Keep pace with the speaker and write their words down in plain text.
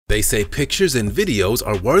They say pictures and videos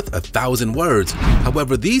are worth 1,000 words.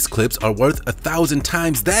 However, these clips are worth 1,000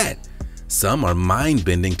 times that. Some are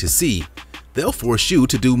mind-bending to see. They'll force you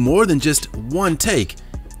to do more than just one take.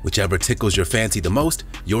 Whichever tickles your fancy the most,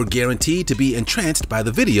 you're guaranteed to be entranced by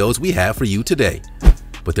the videos we have for you today.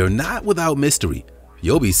 But they're not without mystery.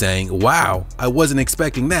 You'll be saying, wow, I wasn't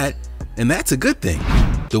expecting that, and that's a good thing.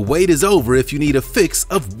 The wait is over if you need a fix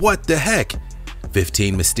of what the heck.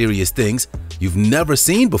 15 mysterious things you've never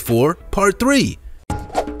seen before, Part 3.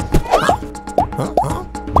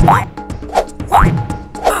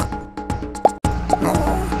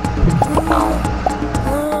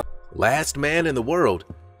 Last man in the world.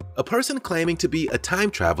 A person claiming to be a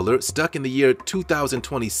time traveler stuck in the year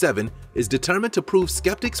 2027 is determined to prove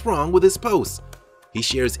skeptics wrong with his posts. He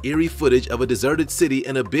shares eerie footage of a deserted city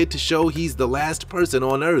in a bid to show he's the last person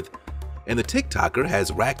on Earth. And the TikToker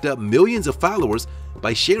has racked up millions of followers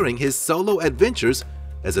by sharing his solo adventures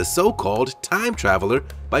as a so-called time traveler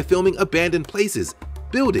by filming abandoned places,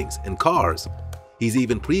 buildings, and cars. He's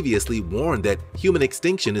even previously warned that human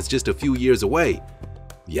extinction is just a few years away.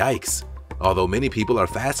 Yikes. Although many people are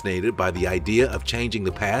fascinated by the idea of changing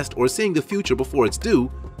the past or seeing the future before it's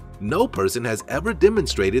due, no person has ever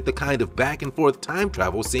demonstrated the kind of back-and-forth time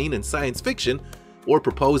travel seen in science fiction or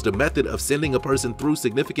proposed a method of sending a person through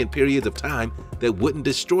significant periods of time that wouldn't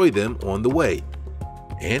destroy them on the way.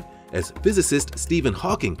 And as physicist Stephen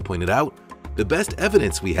Hawking pointed out, the best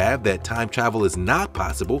evidence we have that time travel is not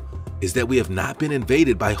possible is that we have not been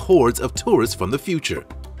invaded by hordes of tourists from the future.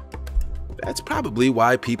 That's probably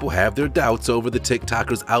why people have their doubts over the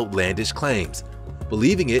TikToker's outlandish claims,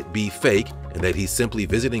 believing it be fake and that he's simply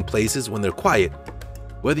visiting places when they're quiet.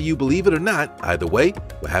 Whether you believe it or not, either way,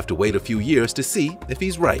 we'll have to wait a few years to see if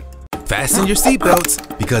he's right. Fasten your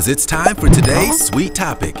seatbelts, because it's time for today's sweet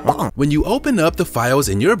topic. When you open up the files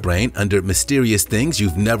in your brain under mysterious things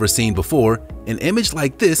you've never seen before, an image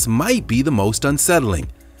like this might be the most unsettling.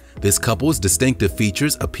 This couple's distinctive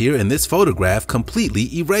features appear in this photograph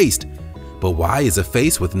completely erased. But why is a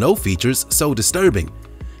face with no features so disturbing?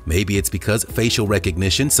 Maybe it's because facial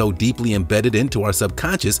recognition so deeply embedded into our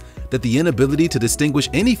subconscious that the inability to distinguish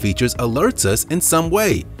any features alerts us in some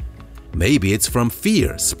way. Maybe it's from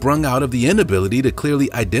fear sprung out of the inability to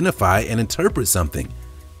clearly identify and interpret something.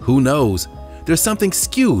 Who knows? There's something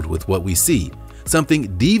skewed with what we see,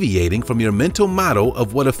 something deviating from your mental model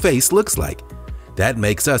of what a face looks like. That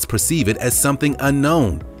makes us perceive it as something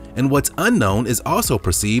unknown. And what's unknown is also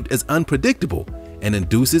perceived as unpredictable and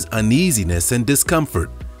induces uneasiness and discomfort.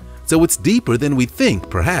 So it's deeper than we think,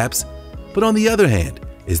 perhaps. But on the other hand,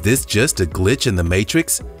 is this just a glitch in the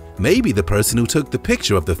matrix? Maybe the person who took the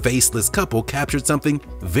picture of the faceless couple captured something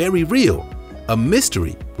very real, a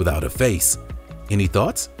mystery without a face. Any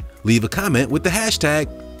thoughts? Leave a comment with the hashtag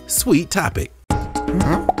 #SweetTopic.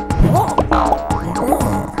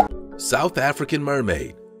 South African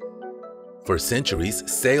mermaid. For centuries,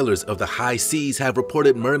 sailors of the high seas have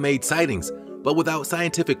reported mermaid sightings, but without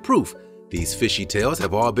scientific proof, these fishy tales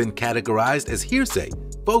have all been categorized as hearsay,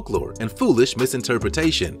 folklore, and foolish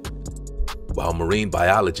misinterpretation. While marine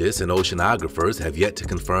biologists and oceanographers have yet to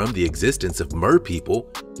confirm the existence of merpeople,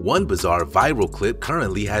 one bizarre viral clip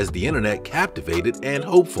currently has the internet captivated and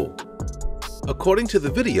hopeful. According to the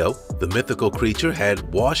video, the mythical creature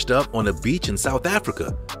had washed up on a beach in South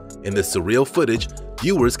Africa. In the surreal footage,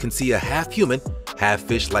 viewers can see a half-human,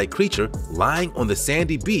 half-fish-like creature lying on the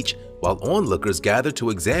sandy beach while onlookers gather to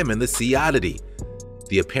examine the sea oddity.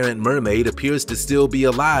 The apparent mermaid appears to still be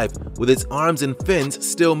alive, with its arms and fins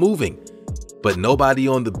still moving. But nobody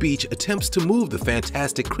on the beach attempts to move the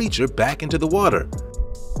fantastic creature back into the water.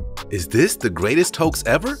 Is this the greatest hoax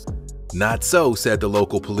ever? Not so, said the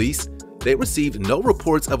local police. They received no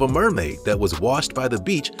reports of a mermaid that was washed by the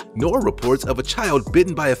beach, nor reports of a child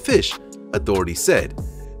bitten by a fish, authorities said.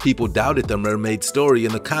 People doubted the mermaid story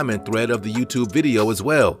in the comment thread of the YouTube video as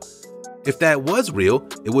well. If that was real,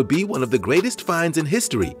 it would be one of the greatest finds in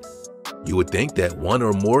history. You would think that one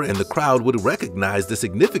or more in the crowd would recognize the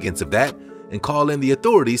significance of that and call in the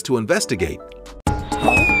authorities to investigate.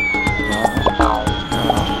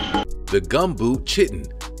 The gumboot chitin,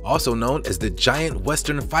 also known as the giant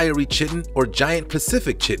western fiery chitin or giant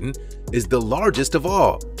Pacific chitin, is the largest of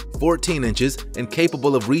all, 14 inches and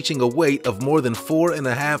capable of reaching a weight of more than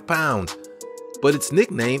 4.5 pounds. But its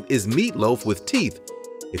nickname is meatloaf with teeth.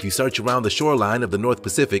 If you search around the shoreline of the North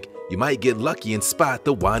Pacific, you might get lucky and spot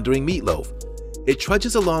the wandering meatloaf. It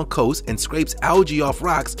trudges along coast and scrapes algae off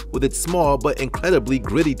rocks with its small but incredibly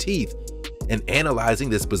gritty teeth. And analyzing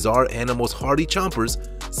this bizarre animal's hardy chompers,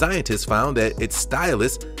 scientists found that its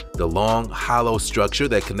stylus The long, hollow structure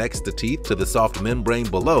that connects the teeth to the soft membrane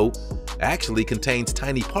below actually contains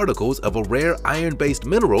tiny particles of a rare iron-based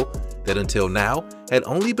mineral that until now had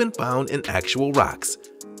only been found in actual rocks.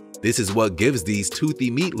 This is what gives these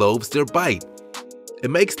toothy meatlobes their bite.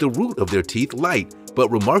 It makes the root of their teeth light but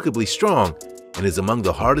remarkably strong and is among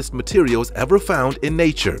the hardest materials ever found in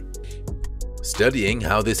nature. Studying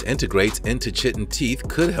how this integrates into chitin teeth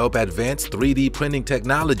could help advance 3D printing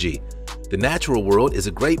technology. The natural world is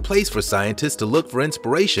a great place for scientists to look for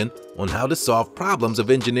inspiration on how to solve problems of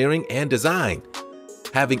engineering and design.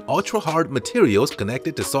 Having ultra-hard materials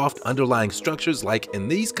connected to soft underlying structures like in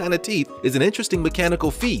these kind of teeth is an interesting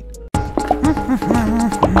mechanical feat.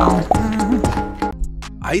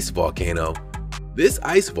 Ice volcano. This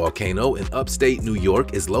ice volcano in upstate New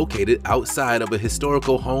York is located outside of a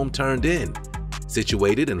historical home turned inn.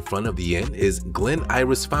 Situated in front of the inn is Glen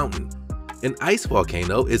Iris Fountain. An ice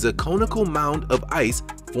volcano is a conical mound of ice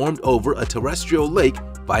formed over a terrestrial lake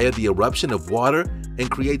via the eruption of water and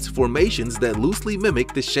creates formations that loosely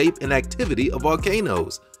mimic the shape and activity of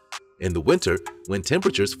volcanoes. In the winter, when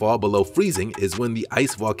temperatures fall below freezing is when the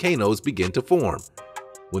ice volcanoes begin to form.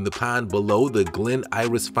 When the pond below the Glen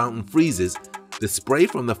Iris Fountain freezes, the spray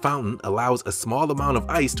from the fountain allows a small amount of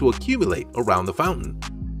ice to accumulate around the fountain.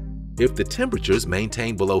 If the temperatures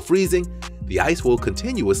maintain below freezing, the ice will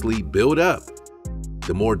continuously build up.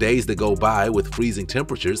 The more days that go by with freezing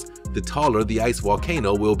temperatures, the taller the ice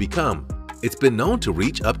volcano will become. It's been known to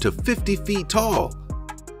reach up to 50 feet tall.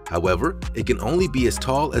 However, it can only be as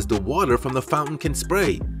tall as the water from the fountain can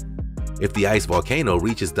spray. If the ice volcano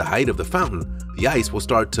reaches the height of the fountain, the ice will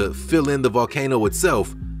start to fill in the volcano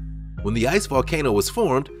itself. When the ice volcano is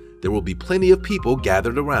formed, there will be plenty of people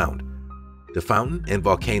gathered around. The fountain and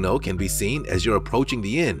volcano can be seen as you're approaching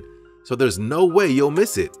the inn, so there's no way you'll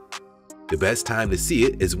miss it. The best time to see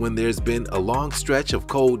it is when there's been a long stretch of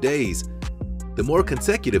cold days. The more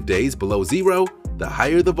consecutive days below zero, the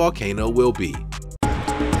higher the volcano will be.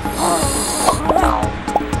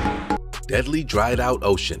 Deadly dried out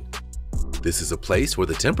ocean. This is a place where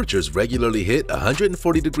the temperatures regularly hit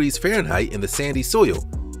 140 degrees Fahrenheit in the sandy soil,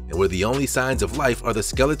 and where the only signs of life are the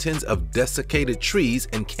skeletons of desiccated trees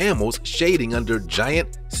and camels shading under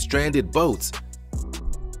giant, stranded boats.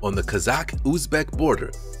 On the Kazakh-Uzbek border,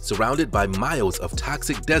 surrounded by miles of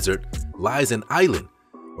toxic desert, lies an island,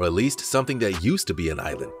 or at least something that used to be an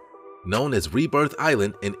island. Known as Rebirth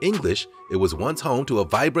Island in English, it was once home to a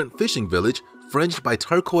vibrant fishing village fringed by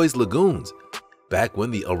turquoise lagoons, back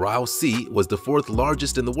when the Aral Sea was the fourth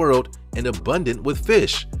largest in the world and abundant with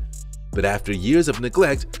fish. But after years of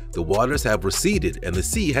neglect, the waters have receded and the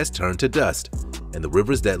sea has turned to dust, and the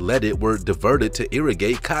rivers that led it were diverted to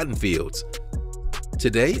irrigate cotton fields.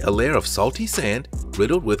 Today, a layer of salty sand,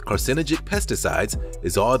 riddled with carcinogenic pesticides,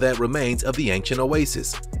 is all that remains of the ancient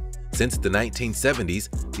oasis. Since the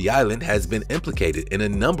 1970s, the island has been implicated in a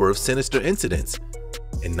number of sinister incidents.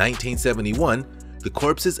 In 1971, the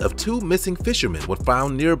corpses of two missing fishermen were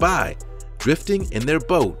found nearby, drifting in their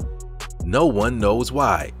boat. No one knows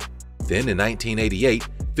why. Then in 1988,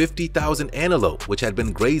 50,000 antelope which had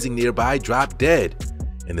been grazing nearby dropped dead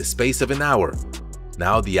in the space of an hour.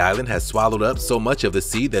 Now the island has swallowed up so much of the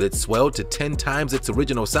sea that it's swelled to 10 times its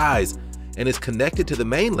original size and is connected to the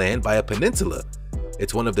mainland by a peninsula.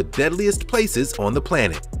 It's one of the deadliest places on the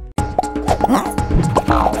planet.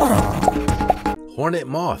 Hornet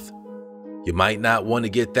moth. You might not want to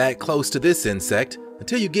get that close to this insect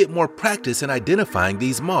until you get more practice in identifying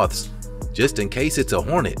these moths, just in case it's a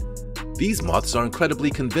hornet. These moths are incredibly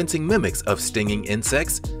convincing mimics of stinging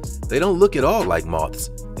insects. They don't look at all like moths.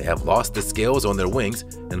 They have lost the scales on their wings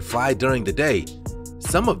and fly during the day.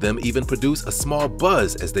 Some of them even produce a small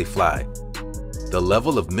buzz as they fly. The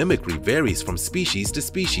level of mimicry varies from species to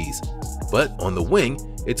species, but on the wing,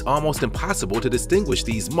 it's almost impossible to distinguish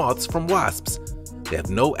these moths from wasps. They have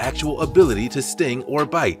no actual ability to sting or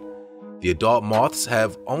bite. The adult moths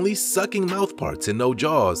have only sucking mouthparts and no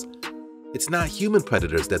jaws. It's not human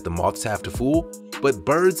predators that the moths have to fool, but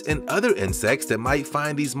birds and other insects that might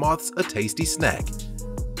find these moths a tasty snack.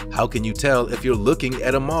 How can you tell if you're looking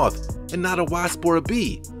at a moth and not a wasp or a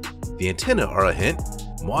bee? The antennae are a hint.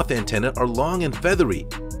 Moth antennae are long and feathery.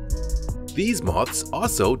 These moths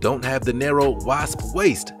also don't have the narrow wasp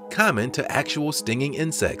waist common to actual stinging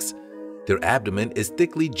insects. Their abdomen is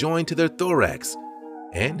thickly joined to their thorax,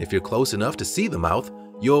 and if you're close enough to see the mouth,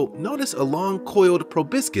 you'll notice a long coiled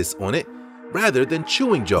proboscis on it rather than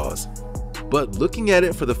chewing jaws. But looking at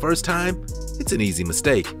it for the first time, it's an easy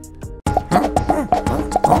mistake.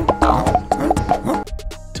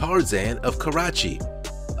 Tarzan of Karachi.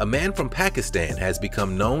 A man from Pakistan has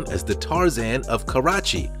become known as the Tarzan of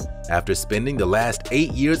Karachi after spending the last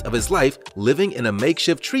 8 years of his life living in a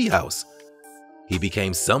makeshift treehouse. He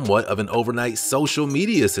became somewhat of an overnight social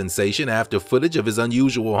media sensation after footage of his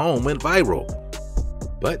unusual home went viral.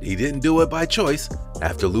 But he didn't do it by choice.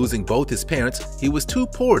 After losing both his parents, he was too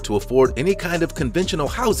poor to afford any kind of conventional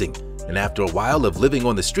housing, and after a while of living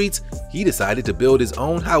on the streets, he decided to build his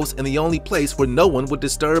own house in the only place where no one would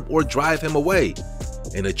disturb or drive him away,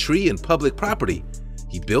 in a tree and public property.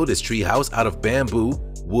 He built his tree house out of bamboo,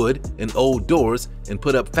 wood, and old doors and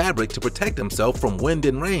put up fabric to protect himself from wind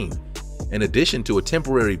and rain. In addition to a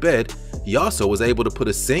temporary bed, he also was able to put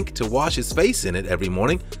a sink to wash his face in it every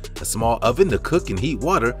morning, a small oven to cook and heat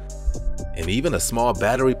water, and even a small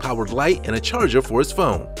battery-powered light and a charger for his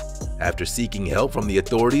phone. After seeking help from the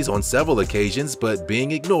authorities on several occasions but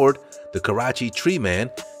being ignored, the Karachi Tree Man,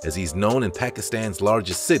 as he's known in Pakistan's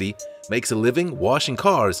largest city, makes a living washing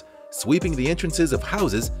cars, sweeping the entrances of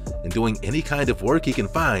houses, and doing any kind of work he can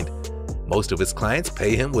find. Most of his clients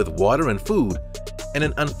pay him with water and food.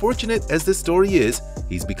 And unfortunate as this story is,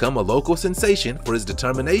 he's become a local sensation for his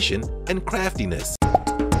determination and craftiness.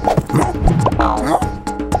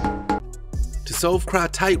 To solve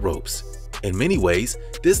tightropes. In many ways,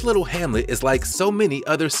 this little hamlet is like so many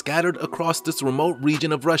others scattered across this remote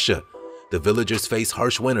region of Russia. The villagers face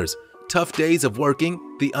harsh winters, tough days of working,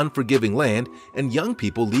 the unforgiving land, and young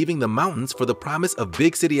people leaving the mountains for the promise of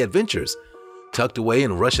big city adventures. Tucked away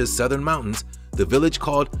in Russia's southern mountains, the village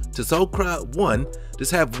called Tickles 1 does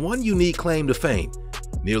have one unique claim to fame.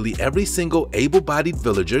 Nearly every single able-bodied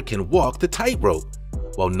villager can walk the tightrope.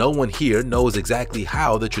 While no one here knows exactly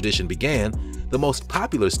how the tradition began, the most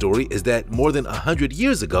popular story is that more than 100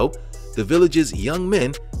 years ago, the village's young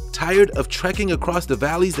men, tired of trekking across the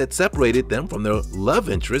valleys that separated them from their love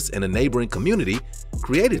interests in a neighboring community,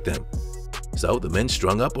 created them. So the men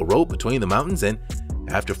strung up a rope between the mountains and,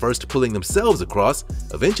 after first pulling themselves across,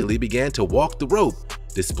 eventually began to walk the rope,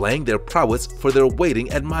 displaying their prowess for their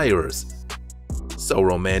waiting admirers. So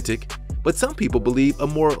romantic. But some people believe a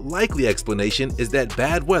more likely explanation is that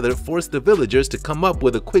bad weather forced the villagers to come up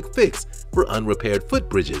with a quick fix for unrepaired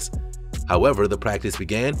footbridges. However the practice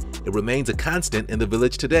began, it remains a constant in the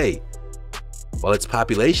village today. While its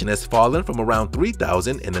population has fallen from around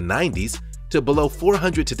 3,000 in the 90s to below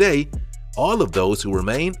 400 today, all of those who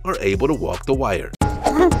remain are able to walk the wire.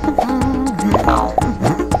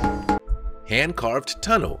 Hand-carved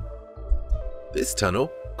tunnel. This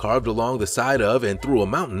tunnel, carved along the side of and through a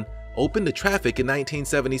mountain, opened to traffic in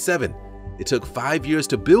 1977. It took 5 years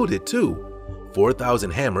to build it too.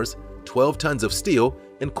 4,000 hammers, 12 tons of steel,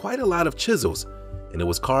 and quite a lot of chisels. And it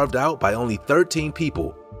was carved out by only 13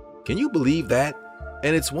 people. Can you believe that?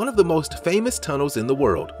 And it's one of the most famous tunnels in the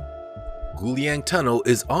world. Guliang Tunnel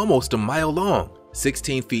is almost a mile long,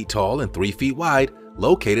 16 feet tall and 3 feet wide,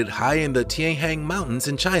 located high in the Tianhang Mountains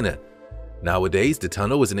in China. Nowadays, the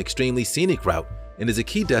tunnel is an extremely scenic route and is a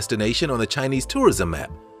key destination on the Chinese tourism map.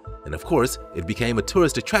 And of course, it became a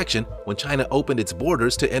tourist attraction when China opened its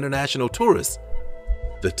borders to international tourists.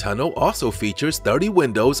 The tunnel also features 30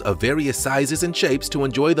 windows of various sizes and shapes to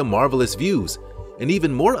enjoy the marvelous views. And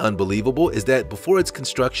even more unbelievable is that before its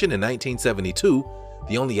construction in 1972,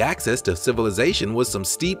 the only access to civilization was some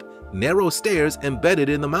steep, narrow stairs embedded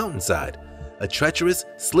in the mountainside, a treacherous,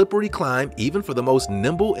 slippery climb even for the most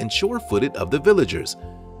nimble and sure-footed of the villagers.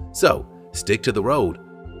 So, stick to the road.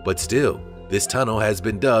 But still, this tunnel has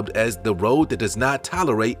been dubbed as the road that does not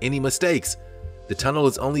tolerate any mistakes. The tunnel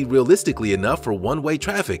is only realistically enough for one-way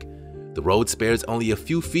traffic. The road spares only a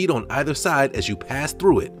few feet on either side as you pass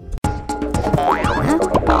through it.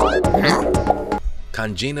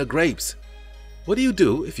 Congena grapes. What do you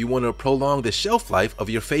do if you want to prolong the shelf life of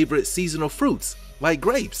your favorite seasonal fruits, like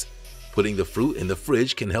grapes? Putting the fruit in the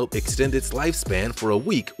fridge can help extend its lifespan for a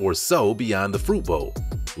week or so beyond the fruit bowl.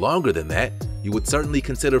 Longer than that, you would certainly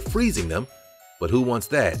consider freezing them, but who wants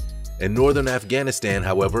that? In northern Afghanistan,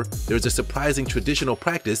 however, there's a surprising traditional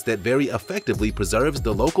practice that very effectively preserves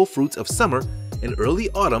the local fruits of summer and early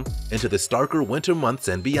autumn into the starker winter months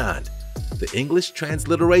and beyond. The English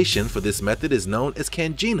transliteration for this method is known as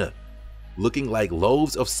congena. Looking like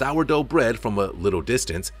loaves of sourdough bread from a little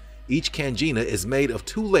distance, each congena is made of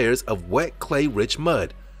 2 layers of wet clay-rich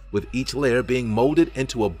mud, with each layer being molded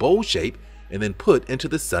into a bowl shape and then put into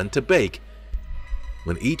the sun to bake.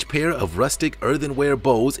 When each pair of rustic earthenware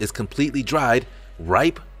bowls is completely dried,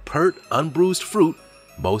 ripe, pert, unbruised fruit,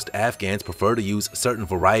 most Afghans prefer to use certain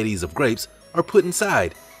varieties of grapes, are put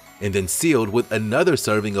inside, and then sealed with another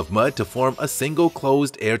serving of mud to form a single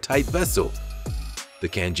closed airtight vessel. The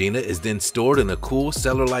congena is then stored in a cool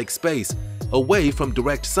cellar-like space, away from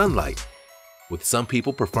direct sunlight, with some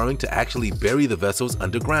people preferring to actually bury the vessels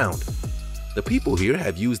underground. The people here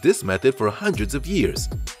have used this method for hundreds of years.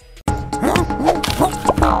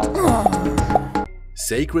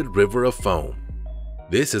 Sacred River of Foam.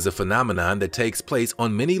 This is a phenomenon that takes place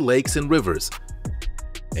on many lakes and rivers.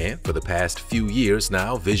 And for the past few years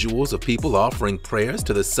now, visuals of people offering prayers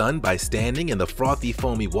to the sun by standing in the frothy,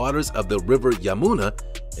 foamy waters of the river Yamuna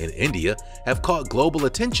in India have caught global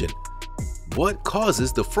attention. What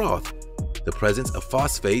causes the froth? The presence of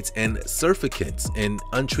phosphates and surfactants in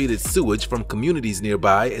untreated sewage from communities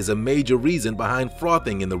nearby is a major reason behind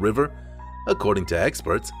frothing in the river, according to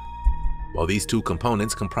experts. While these two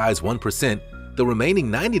components comprise 1%, the remaining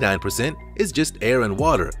 99% is just air and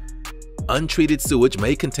water. Untreated sewage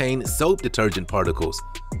may contain soap detergent particles.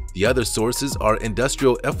 The other sources are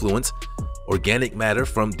industrial effluents, organic matter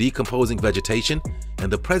from decomposing vegetation,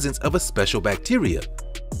 and the presence of a special bacteria.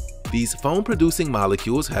 These foam-producing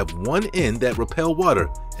molecules have one end that repel water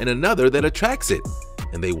and another that attracts it,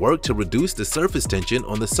 and they work to reduce the surface tension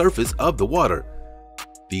on the surface of the water.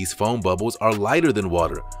 These foam bubbles are lighter than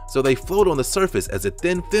water, so they float on the surface as a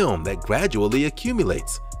thin film that gradually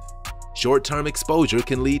accumulates. Short-term exposure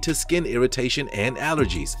can lead to skin irritation and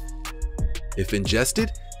allergies. If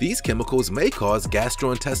ingested, these chemicals may cause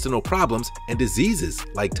gastrointestinal problems and diseases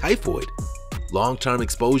like typhoid. Long-term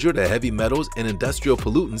exposure to heavy metals and industrial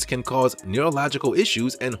pollutants can cause neurological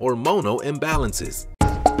issues and hormonal imbalances.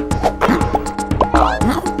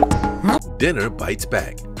 Dinner bites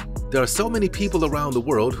back. There are so many people around the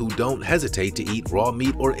world who don't hesitate to eat raw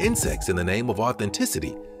meat or insects in the name of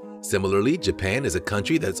authenticity. Similarly, Japan is a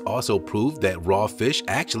country that's also proved that raw fish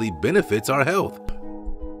actually benefits our health.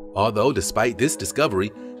 Although, despite this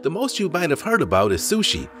discovery, the most you might have heard about is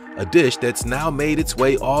sushi, a dish that's now made its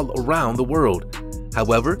way all around the world.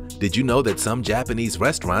 However, did you know that some Japanese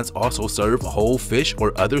restaurants also serve whole fish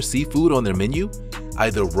or other seafood on their menu,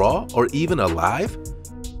 either raw or even alive?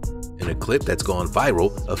 In a clip that's gone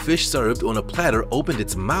viral, a fish served on a platter opened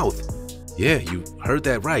its mouth. Yeah, you heard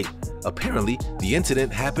that right. Apparently, the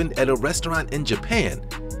incident happened at a restaurant in Japan.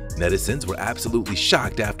 Netizens were absolutely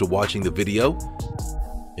shocked after watching the video.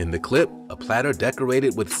 In the clip, a platter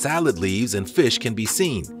decorated with salad leaves and fish can be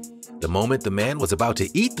seen. The moment the man was about to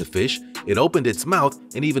eat the fish, it opened its mouth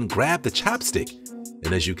and even grabbed the chopstick.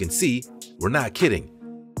 And as you can see, we're not kidding.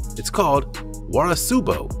 It's called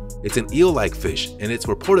warasubo. It's an eel-like fish, and it's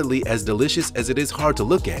reportedly as delicious as it is hard to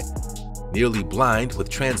look at. Nearly blind, with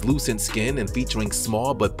translucent skin and featuring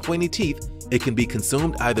small but pointy teeth, it can be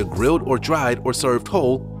consumed either grilled or dried or served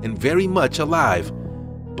whole and very much alive.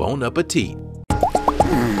 Bon appetit.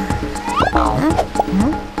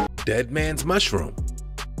 Dead man's mushroom.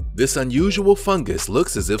 This unusual fungus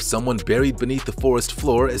looks as if someone buried beneath the forest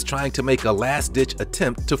floor is trying to make a last-ditch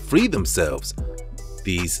attempt to free themselves.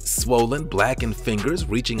 These swollen, blackened fingers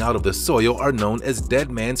reaching out of the soil are known as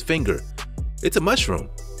dead man's finger. It's a mushroom.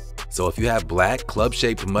 So if you have black,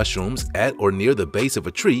 club-shaped mushrooms at or near the base of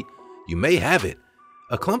a tree, you may have it.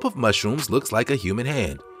 A clump of mushrooms looks like a human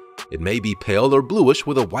hand. It may be pale or bluish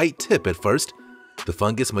with a white tip at first. The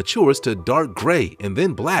fungus matures to dark gray and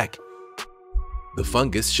then black. The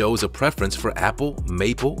fungus shows a preference for apple,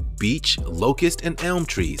 maple, beech, locust, and elm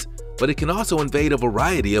trees, but it can also invade a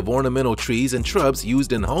variety of ornamental trees and shrubs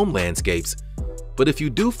used in home landscapes. But if you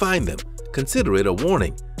do find them, consider it a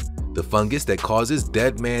warning. The fungus that causes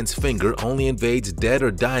dead man's finger only invades dead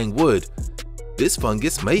or dying wood. This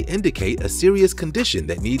fungus may indicate a serious condition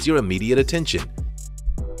that needs your immediate attention.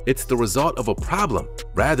 It's the result of a problem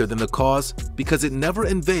rather than the cause because it never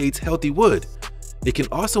invades healthy wood. It can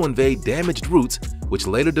also invade damaged roots, which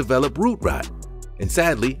later develop root rot. And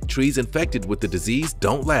sadly, trees infected with the disease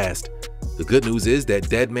don't last. The good news is that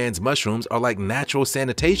dead man's mushrooms are like natural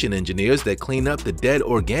sanitation engineers that clean up the dead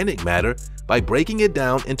organic matter by breaking it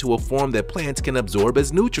down into a form that plants can absorb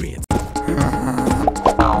as nutrients.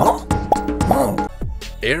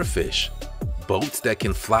 Airfish. Boats that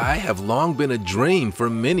can fly have long been a dream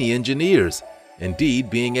for many engineers. Indeed,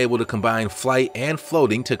 being able to combine flight and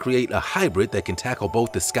floating to create a hybrid that can tackle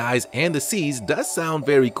both the skies and the seas does sound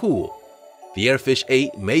very cool. The Airfish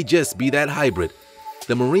 8 may just be that hybrid.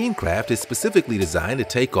 The marine craft is specifically designed to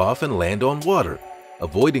take off and land on water,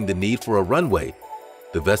 avoiding the need for a runway.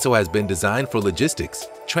 The vessel has been designed for logistics,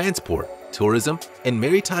 transport, tourism, and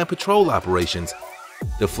maritime patrol operations.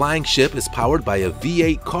 The flying ship is powered by a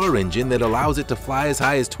V8 car engine that allows it to fly as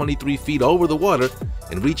high as 23 feet over the water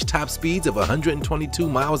and reach top speeds of 122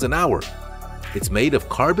 miles an hour. It's made of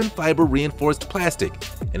carbon fiber reinforced plastic,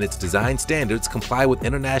 and its design standards comply with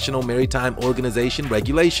International Maritime Organization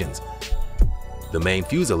regulations. The main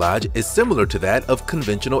fuselage is similar to that of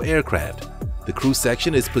conventional aircraft. The The crew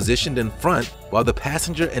section is positioned in front, while the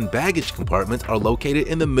passenger and baggage compartments are located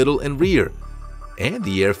in the middle and rear. And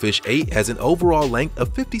the Airfish 8 has an overall length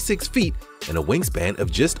of 56 feet and a wingspan of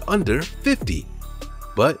just under 50.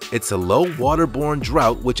 But it's a low waterborne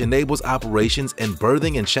drought which enables operations in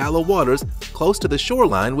berthing in shallow waters close to the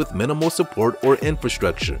shoreline with minimal support or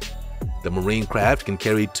infrastructure. The marine craft can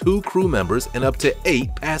carry 2 crew members and up to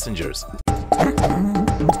 8 passengers.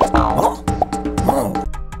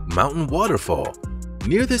 Mountain waterfall.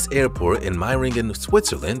 Near this airport in Meiringen,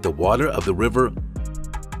 Switzerland, the water of the river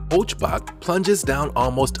Hochbach plunges down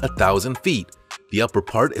almost 1,000 feet. The upper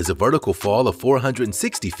part is a vertical fall of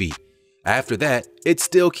 460 feet. After that, it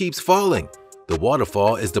still keeps falling. The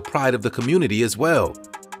waterfall is the pride of the community as well.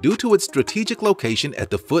 Due to its strategic location at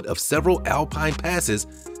the foot of several alpine passes,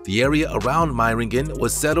 the area around Meiringen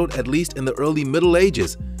was settled at least in the early Middle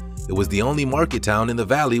Ages. It was the only market town in the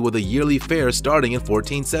valley with a yearly fair starting in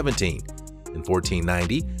 1417. In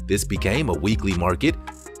 1490, this became a weekly market.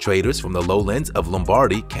 Traders from the lowlands of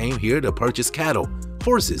Lombardy came here to purchase cattle,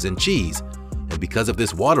 horses, and cheese. And because of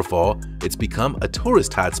this waterfall, it's become a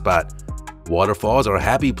tourist hotspot. Waterfalls are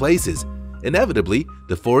happy places. Inevitably,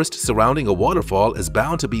 the forest surrounding a waterfall is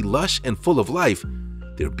bound to be lush and full of life.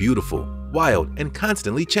 They're beautiful, wild, and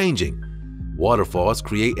constantly changing. Waterfalls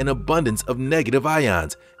create an abundance of negative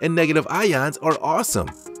ions, and negative ions are awesome.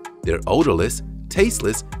 They're odorless,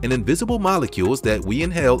 tasteless, and invisible molecules that we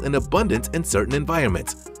inhale in abundance in certain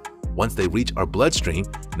environments. Once they reach our bloodstream,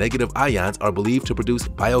 negative ions are believed to produce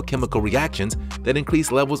biochemical reactions that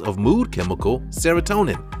increase levels of mood chemical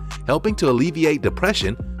serotonin, helping to alleviate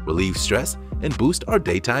depression, relieve stress, and boost our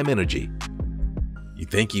daytime energy. You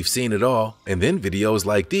think you've seen it all, and then videos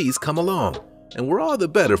like these come along, and we're all the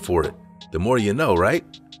better for it. The more you know, right?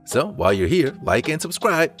 So while you're here, like and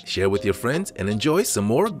subscribe, share with your friends, and enjoy some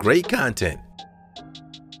more great content.